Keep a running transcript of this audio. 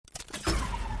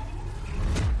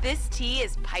This tea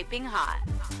is piping hot.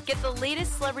 Get the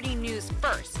latest celebrity news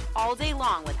first all day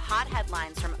long with hot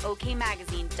headlines from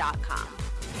okmagazine.com.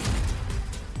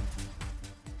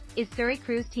 Is Suri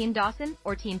Cruise Team Dawson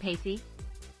or Team Pacey?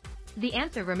 The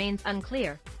answer remains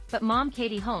unclear, but mom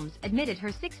Katie Holmes admitted her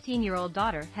 16-year-old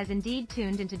daughter has indeed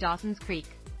tuned into Dawson's Creek.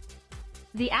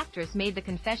 The actress made the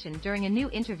confession during a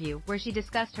new interview where she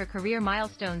discussed her career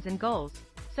milestones and goals,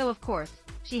 so of course,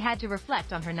 she had to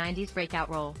reflect on her 90s breakout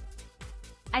role.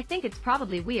 I think it's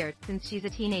probably weird since she's a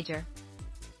teenager.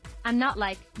 I'm not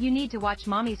like, you need to watch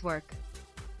mommy's work.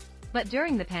 But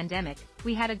during the pandemic,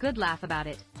 we had a good laugh about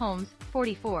it, Holmes,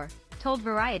 44, told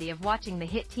Variety of watching the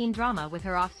hit teen drama with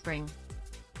her offspring.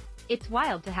 It's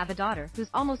wild to have a daughter who's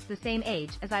almost the same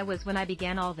age as I was when I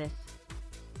began all this.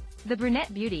 The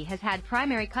brunette beauty has had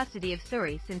primary custody of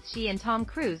Suri since she and Tom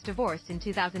Cruise divorced in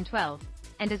 2012,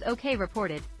 and as OK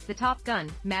reported, the Top Gun,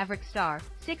 Maverick star,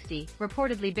 60,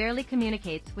 reportedly barely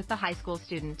communicates with the high school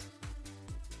student.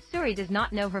 Suri does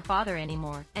not know her father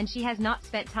anymore, and she has not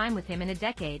spent time with him in a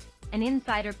decade, an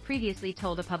insider previously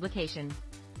told a publication.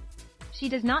 She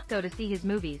does not go to see his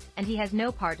movies, and he has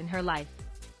no part in her life.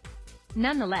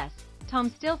 Nonetheless,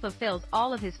 Tom still fulfills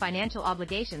all of his financial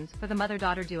obligations for the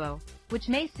mother-daughter duo, which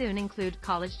may soon include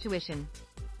college tuition.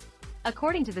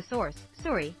 According to the source,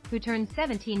 Suri, who turns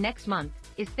 17 next month,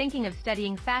 is thinking of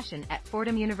studying fashion at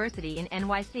Fordham University in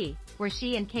NYC, where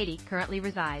she and Katie currently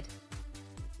reside.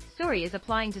 Suri is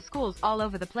applying to schools all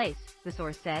over the place, the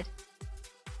source said.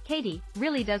 Katie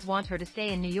really does want her to stay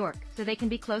in New York so they can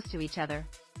be close to each other.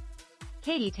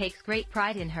 Katie takes great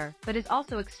pride in her, but is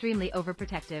also extremely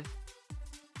overprotective.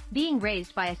 Being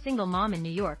raised by a single mom in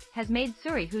New York has made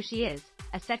Suri who she is,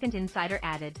 a second insider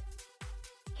added.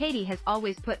 Katie has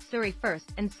always put Suri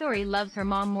first, and Suri loves her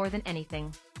mom more than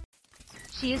anything.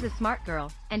 She is a smart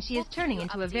girl, and she is turning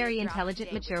into a very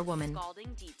intelligent, mature woman.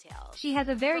 She has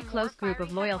a very close group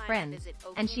of loyal friends,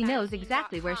 and she knows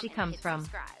exactly where she comes from.